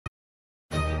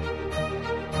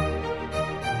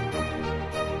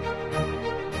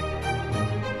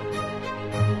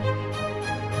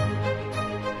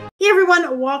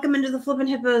everyone, welcome into the Flippin'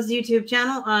 Hippos YouTube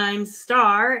channel. I'm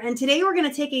Star, and today we're going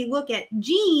to take a look at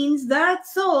jeans that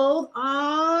sold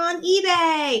on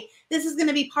eBay. This is going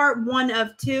to be part 1 of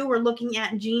 2. We're looking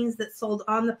at jeans that sold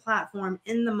on the platform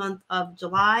in the month of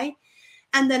July.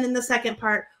 And then in the second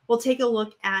part, we'll take a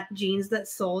look at jeans that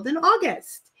sold in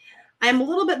August. I'm a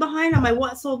little bit behind on my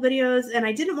what sold videos, and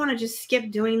I didn't want to just skip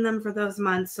doing them for those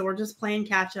months, so we're just playing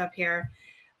catch up here.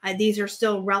 These are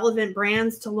still relevant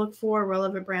brands to look for,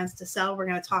 relevant brands to sell. We're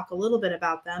going to talk a little bit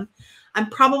about them. I'm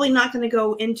probably not going to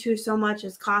go into so much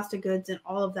as cost of goods and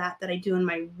all of that I do in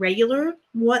my regular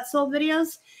what sold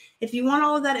videos. If you want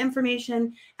all of that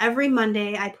information, every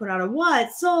Monday I put out a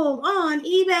what sold on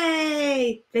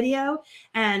eBay video,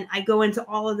 and I go into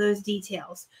all of those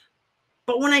details.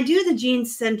 But when I do the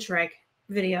jeans-centric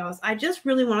videos, I just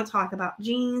really want to talk about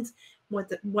jeans,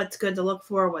 what's good to look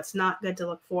for, what's not good to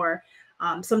look for.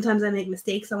 Sometimes I make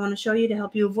mistakes I want to show you to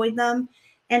help you avoid them,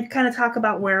 and kind of talk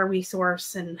about where we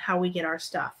source and how we get our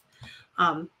stuff.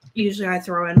 Usually I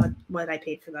throw in what I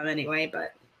paid for them anyway,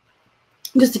 but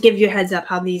just to give you a heads up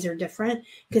how these are different,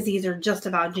 because these are just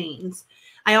about jeans.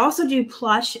 I also do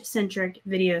plush-centric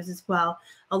videos as well.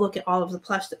 I'll look at all of the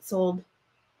plush that sold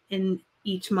in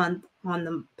each month on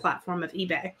the platform of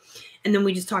eBay, and then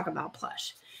we just talk about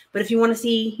plush. But if you want to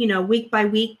see, week by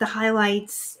week, the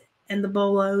highlights and the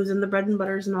bolos and the bread and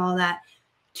butters and all of that,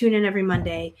 tune in every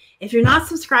Monday. If you're not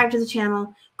subscribed to the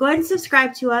channel, go ahead and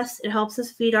subscribe to us. It helps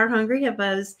us feed our hungry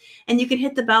hippos. And you can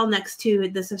hit the bell next to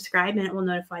the subscribe, and it will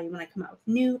notify you when I come out with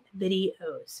new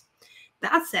videos.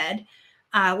 That said,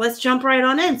 let's jump right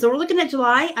on in. So we're looking at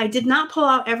July. I did not pull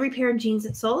out every pair of jeans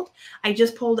that sold. I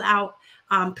just pulled out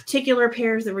particular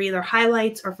pairs that were either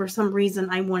highlights or for some reason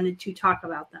I wanted to talk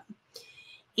about them.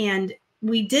 And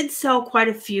we did sell quite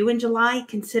a few in July,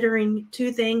 considering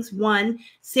 2 things. 1,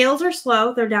 sales are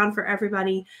slow. They're down for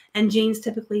everybody. And jeans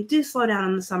typically do slow down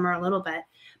in the summer a little bit.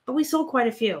 But we sold quite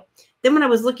a few. Then when I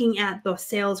was looking at the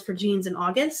sales for jeans in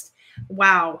August,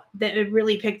 wow, that it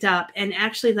really picked up. And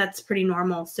actually, that's pretty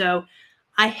normal. So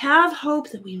I have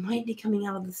hope that we might be coming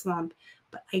out of the slump,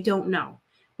 but I don't know.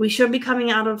 We should be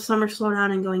coming out of summer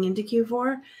slowdown and going into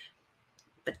Q4.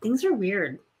 But things are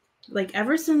weird. Like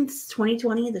ever since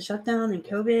 2020, the shutdown and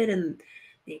COVID and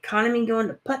the economy going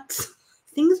to putz,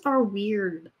 things are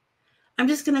weird. I'm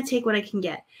just going to take what I can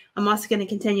get. I'm also going to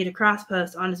continue to cross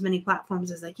post on as many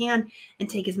platforms as I can and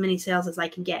take as many sales as I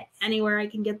can get anywhere I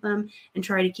can get them, and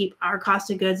try to keep our cost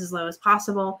of goods as low as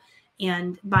possible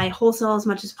and buy wholesale as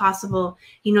much as possible.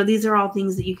 These are all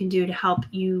things that you can do to help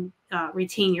you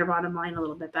retain your bottom line a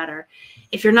little bit better.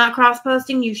 If you're not cross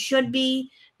posting, you should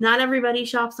be. Not everybody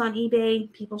shops on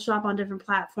eBay. People shop on different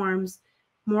platforms.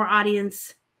 More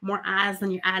audience, more ads than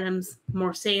your items,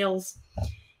 more sales.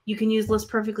 You can use List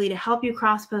Perfectly to help you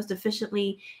cross-post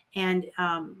efficiently and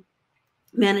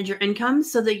manage your income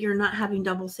so that you're not having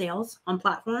double sales on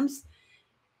platforms.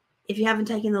 If you haven't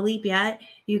taken the leap yet,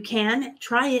 you can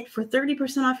try it for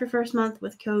 30% off your first month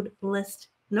with code Flippin'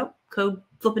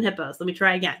 Hippos. Let me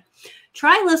try again.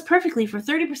 Try List Perfectly for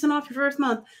 30% off your first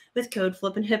month with code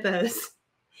Flippin' Hippos.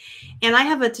 And I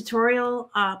have a tutorial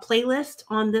playlist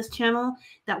on this channel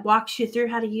that walks you through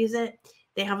how to use it.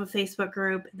 They have a Facebook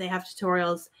group. They have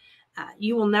tutorials.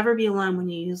 You will never be alone when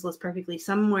you use List Perfectly.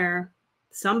 Somewhere,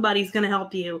 somebody's going to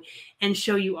help you and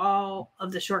show you all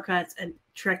of the shortcuts and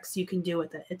tricks you can do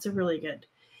with it. It's a really good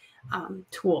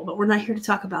tool, but we're not here to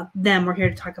talk about them. We're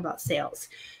here to talk about sales.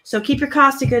 So keep your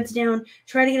cost of goods down.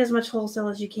 Try to get as much wholesale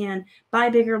as you can. Buy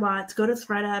bigger lots. Go to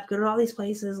ThredUp. Go to all these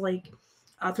places like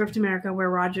Thrift America, where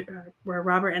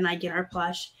Robert and I get our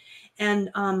plush,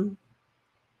 and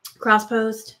cross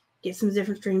post, get some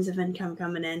different streams of income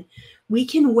coming in. We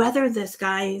can weather this,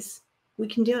 guys. We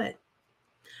can do it.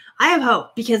 I have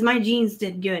hope because my jeans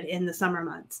did good in the summer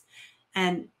months,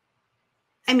 and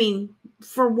I mean,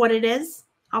 for what it is,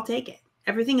 I'll take it.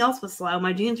 Everything else was slow.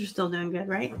 My jeans are still doing good,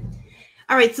 right?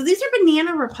 All right, so these are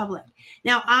Banana Republic.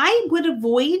 Now, I would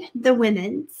avoid the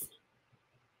women's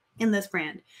in this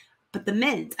brand, but the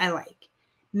men's I like.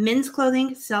 Men's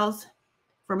clothing sells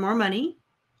for more money,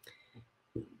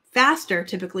 faster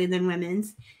typically than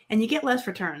women's, and you get less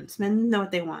returns. Men know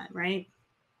what they want, right?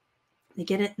 They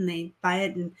get it and they buy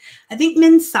it. And I think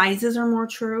men's sizes are more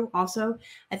true also.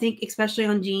 I think especially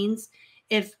on jeans,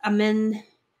 if a man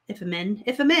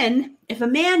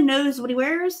knows what he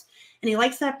wears and he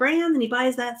likes that brand and he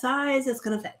buys that size, it's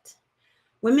going to fit.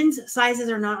 Women's sizes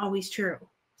are not always true.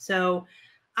 So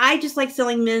I just like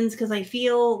selling men's because I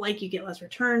feel like you get less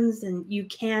returns and you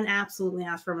can absolutely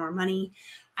ask for more money.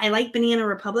 I like Banana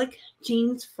Republic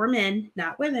jeans for men,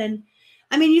 not women.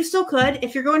 I mean, you still could.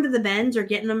 If you're going to the Benz or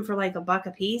getting them for like $1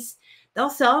 a piece, they'll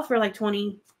sell for like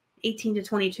 20, 18 to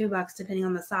 22 bucks, depending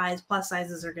on the size. Plus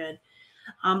sizes are good.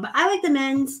 But I like the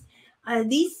men's.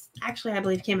 These actually, I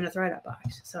believe, came in a thread-up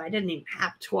box, so I didn't even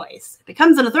have a choice. If it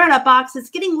comes in a thread-up box, it's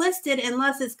getting listed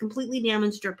unless it's completely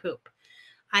damaged or poop.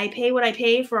 I pay what I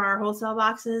pay for our wholesale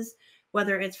boxes,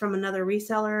 whether it's from another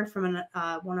reseller, from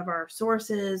one of our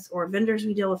sources, or vendors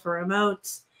we deal with for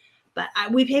remotes. But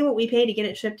we pay what we pay to get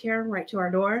it shipped here right to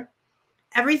our door.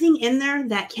 Everything in there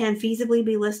that can feasibly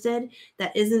be listed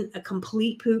that isn't a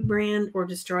complete poop brand or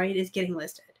destroyed is getting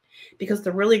listed, because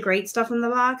the really great stuff in the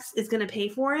box is going to pay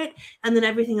for it, and then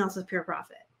everything else is pure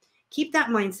profit. Keep that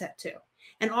mindset too.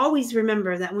 And always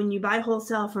remember that when you buy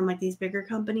wholesale from like these bigger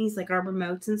companies like our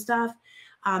remotes and stuff,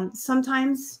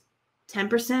 sometimes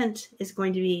 10% is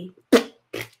going to be,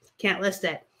 can't list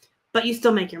it, but you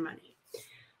still make your money.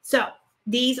 So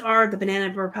these are the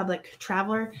Banana Republic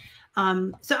Traveler.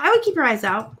 So I would keep your eyes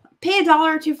out. Pay $1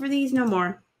 or $2 for these, no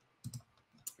more.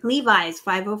 Levi's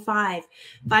 505.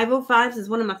 505s is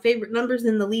one of my favorite numbers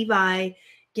in the Levi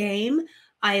game.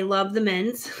 I love the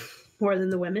men's more than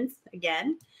the women's.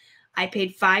 Again, I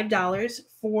paid $5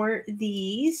 for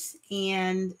these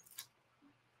and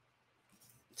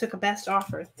took a best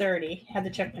offer, 30. Had to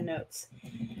check my notes.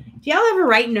 Do y'all ever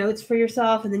write notes for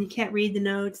yourself and then you can't read the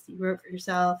notes that you wrote for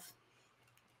yourself?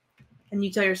 And you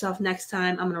tell yourself next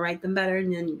time, I'm going to write them better,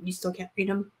 and then you still can't read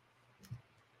them.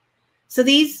 So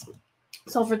these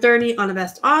sold for 30 on a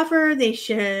best offer. They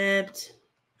shipped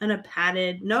in a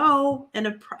padded, and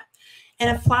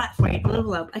a flat freight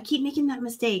envelope. I keep making that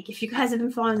mistake. If you guys have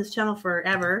been following this channel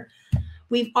forever,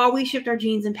 we've always shipped our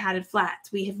jeans in padded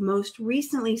flats. We have most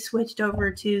recently switched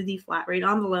over to the flat rate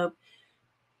envelope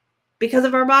because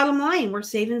of our bottom line. We're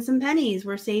saving some pennies.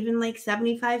 We're saving like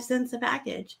 75 cents a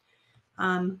package.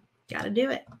 Got to do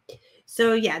it.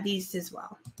 So yeah, these as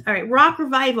well. All right, Rock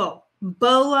Revival,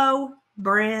 Bolo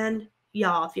brand,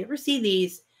 y'all. If you ever see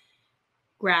these,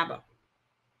 grab them.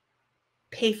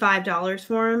 Pay $5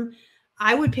 for them.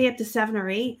 I would pay up to $7 or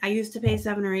 $8. I used to pay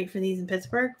 $7 or $8 for these in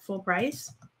Pittsburgh, full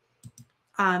price.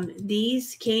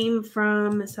 These came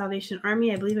from Salvation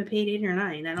Army. I believe I paid $8 or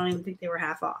 $9. I don't even think they were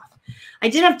half off. I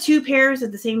did have 2 pairs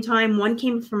at the same time. One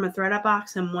came from a thredUp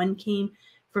box and one came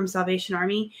from Salvation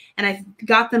Army, and I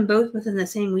got them both within the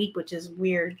same week, which is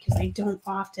weird because I don't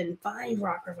often find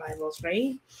Rock Revivals,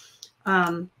 right?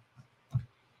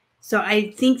 So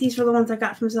I think these were the ones I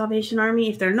got from Salvation Army.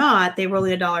 If they're not, they were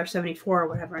only $1.74 or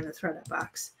whatever in the thredUp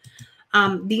box.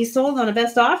 These sold on a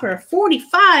best offer,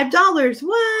 $45.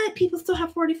 What? People still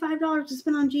have $45 to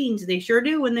spend on jeans. They sure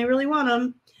do when they really want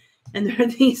them. And they're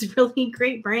these really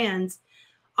great brands.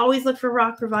 Always look for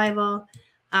Rock Revival.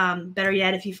 Better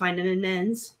yet, if you find them in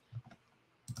men's.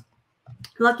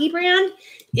 Lucky brand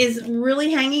is really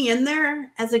hanging in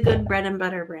there as a good bread and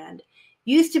butter brand.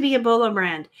 Used to be a Bolo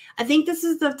brand. I think this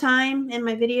is the time in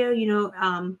my video,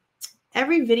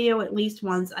 every video at least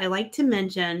once, I like to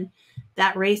mention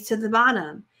that race to the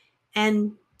bottom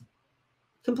and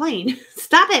complain.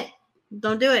 Stop it.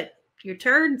 Don't do it. You're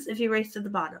turds if you race to the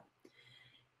bottom.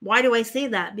 Why do I say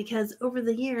that? Because over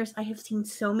the years, I have seen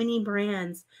so many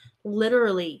brands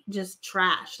literally just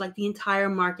trash. Like the entire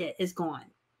market is gone.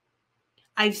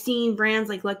 I've seen brands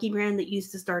like Lucky Brand that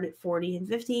used to start at 40 and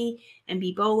 50 and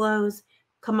be Bolos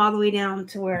come all the way down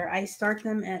to where I start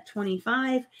them at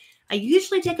 25. I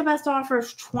usually take a best offer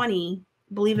of 20.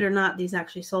 Believe it or not, these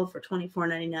actually sold for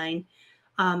 $24.99.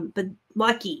 But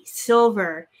Lucky,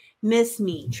 Silver, Miss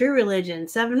Me, True Religion,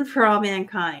 7 for All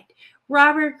Mankind,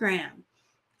 Robert Graham,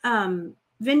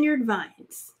 Vineyard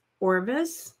Vines,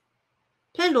 Orvis,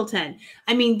 Pendleton.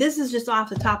 I mean, this is just off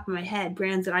the top of my head.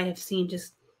 Brands that I have seen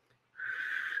just,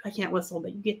 I can't whistle,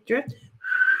 but you get drift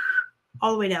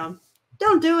all the way down.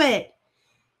 Don't do it.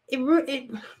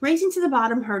 Racing to the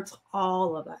bottom hurts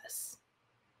all of us.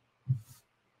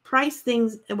 Price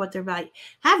things at what they're value.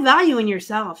 Have value in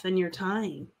yourself and your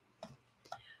time.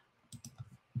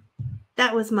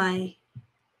 That was my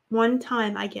one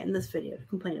time I get in this video to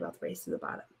complain about the race to the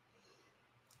bottom.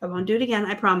 I won't do it again,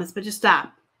 I promise, but just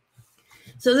stop.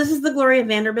 So this is the Gloria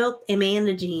Vanderbilt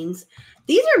Amanda jeans.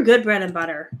 These are good bread and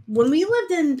butter. When we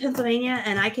lived in Pennsylvania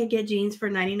and I could get jeans for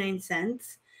 99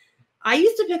 cents, I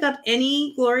used to pick up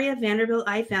any Gloria Vanderbilt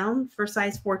I found for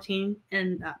size 14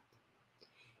 and up.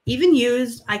 Even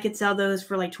used, I could sell those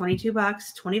for like 22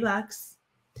 bucks, 20 bucks.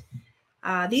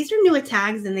 These are new with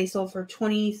tags and they sold for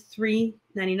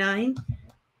 $23.99.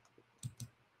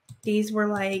 These were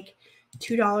like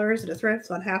 $2 at a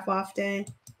thrift on half off day.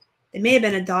 They may have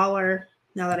been $1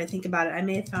 now that I think about it. I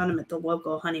may have found them at the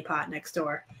local honey pot next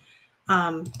door.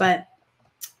 But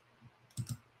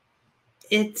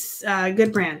it's a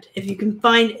good brand if you can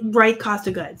find right cost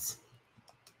of goods.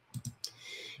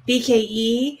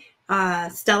 BKE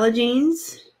Stella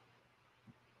jeans.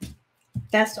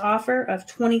 Best offer of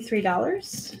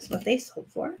 $23 is what they sold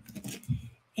for.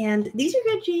 And these are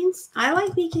good jeans. I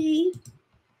like BKE.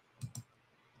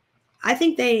 I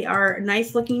think they are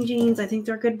nice looking jeans. I think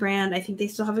they're a good brand. I think they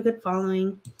still have a good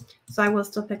following. So I will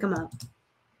still pick them up.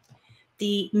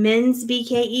 The men's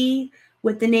BKE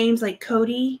with the names like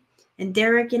Cody and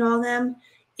Derek and all them.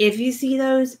 If you see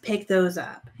those, pick those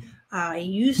up. I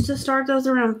used to start those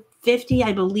around 50,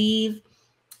 I believe.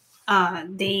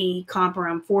 They comp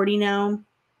around 40 now.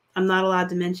 I'm not allowed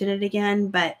to mention it again,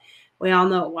 but we all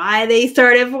know why they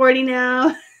start at 40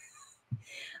 now.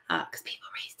 Because people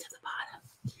race to the bottom.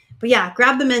 But yeah,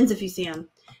 grab the men's if you see them.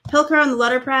 Pilcro on the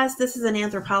letterpress. This is an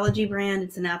Anthropologie brand.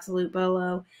 It's an absolute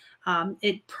bolo.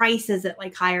 It prices at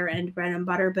like higher end bread and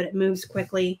butter, but it moves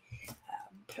quickly.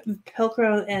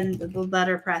 Pilcro and the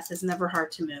letterpress is never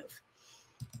hard to move.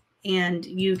 And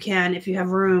you can, if you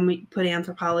have room, put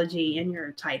Anthropologie in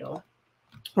your title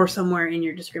or somewhere in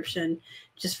your description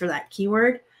just for that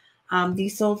keyword.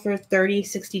 These sold for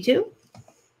 $30.62.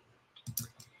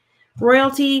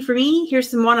 Royalty for me. Here's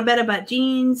some Wanna Betta Butt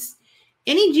jeans.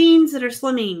 Any jeans that are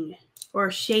slimming or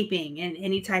shaping in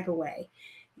any type of way,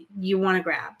 you want to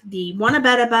grab. The Wanna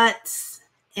Betta Butts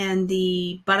and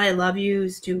the But I Love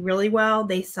Yous do really well.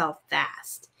 They sell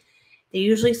fast. They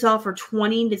usually sell for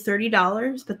 $20 to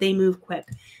 $30, but they move quick.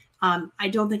 I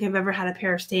don't think I've ever had a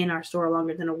pair stay in our store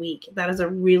longer than a week. That is a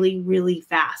really, really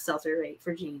fast sell-through rate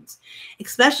for jeans,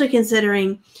 especially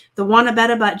considering the Wanna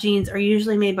Betta Butt jeans are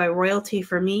usually made by Royalty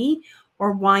for me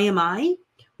or YMI,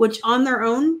 which on their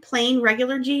own, plain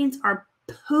regular jeans are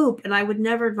poop, and I would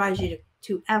never advise you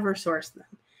to ever source them.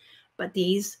 But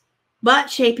these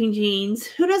butt-shaping jeans,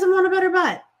 who doesn't want a better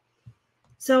butt?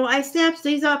 So I snapped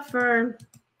these up for,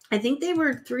 I think they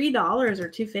were $3 or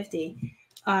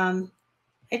 $2.50.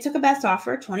 I took a best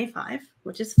offer, $25,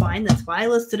 which is fine. That's why I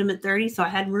listed them at $30, so I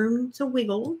had room to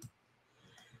wiggle.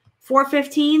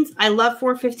 415s. I love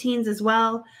 415s as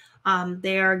well.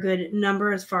 They are a good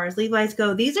number as far as Levi's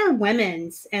go. These are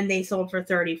women's, and they sold for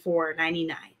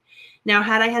 $34.99. Now,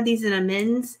 had I had these in a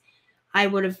men's, I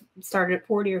would have started at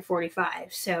 40 or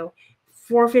 45. So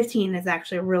 415 is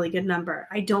actually a really good number.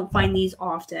 I don't find these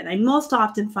often. I most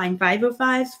often find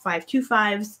 505s,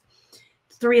 525s,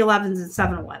 311s, and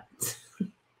 711s.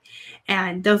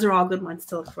 And those are all good ones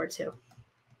to look for too.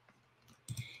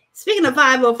 Speaking of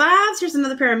 505s, here's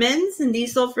another pair of men's, and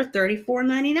these sold for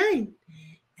 $34.99.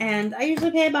 And I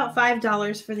usually pay about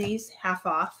 $5 for these, half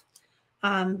off.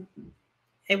 I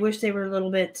wish they were a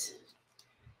little bit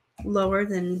lower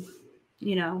than,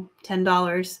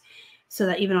 $10, so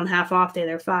that even on half off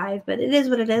they're $5. But it is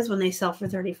what it is when they sell for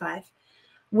 $35.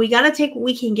 We got to take what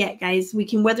we can get, guys. We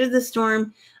can weather the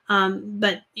storm,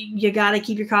 but you got to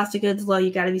keep your cost of goods low. You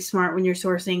got to be smart when you're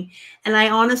sourcing. And I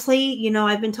honestly,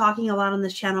 I've been talking a lot on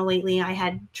this channel lately. I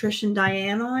had Trish and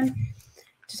Diane on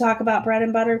to talk about bread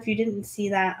and butter. If you didn't see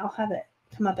that, I'll have it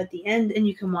come up at the end, and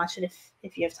you can watch it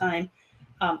if you have time.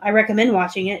 I recommend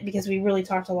watching it because we really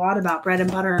talked a lot about bread and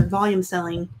butter and volume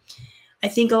selling. I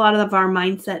think a lot of our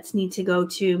mindsets need to go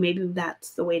to maybe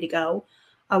that's the way to go.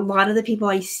 A lot of the people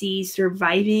I see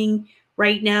surviving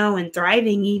right now and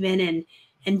thriving even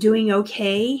and doing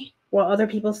okay while other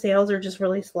people's sales are just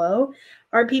really slow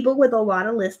are people with a lot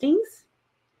of listings,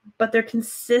 but they're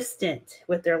consistent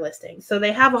with their listings. So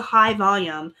they have a high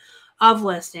volume of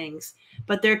listings,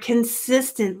 but they're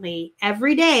consistently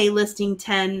every day listing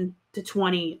 10 to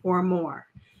 20 or more.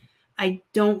 I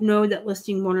don't know that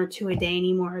listing 1 or 2 a day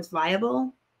anymore is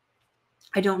viable.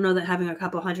 I don't know that having a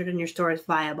couple hundred in your store is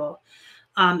viable.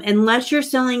 Unless you're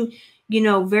selling,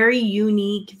 very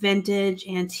unique vintage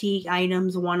antique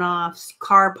items, one-offs,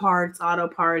 car parts, auto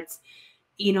parts,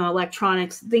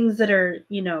 electronics, things that are,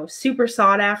 super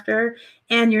sought after,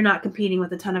 and you're not competing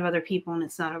with a ton of other people and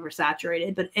it's not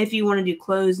oversaturated. But if you want to do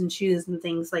clothes and shoes and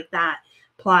things like that,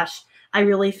 plush, I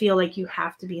really feel like you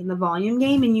have to be in the volume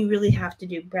game and you really have to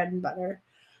do bread and butter.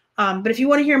 But if you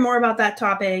want to hear more about that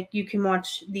topic, you can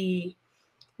watch the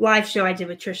live show I did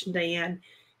with Trish and Diane,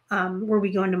 where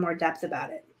we go into more depth about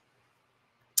it.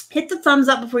 Hit the thumbs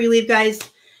up before you leave,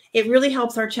 guys. It really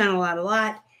helps our channel out a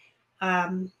lot.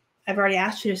 I've already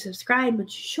asked you to subscribe, but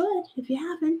you should if you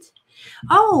haven't.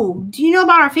 Oh, do you know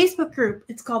about our Facebook group?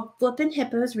 It's called Flippin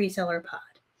Hippos Reseller Pod.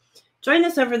 Join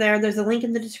us over there. There's a link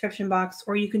in the description box,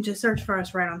 or you can just search for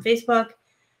us right on Facebook.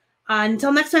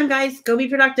 Until next time, guys, go be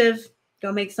productive.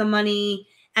 Go make some money.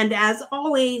 And as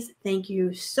always, thank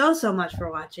you so much for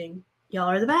watching. Y'all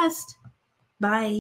are the best. Bye.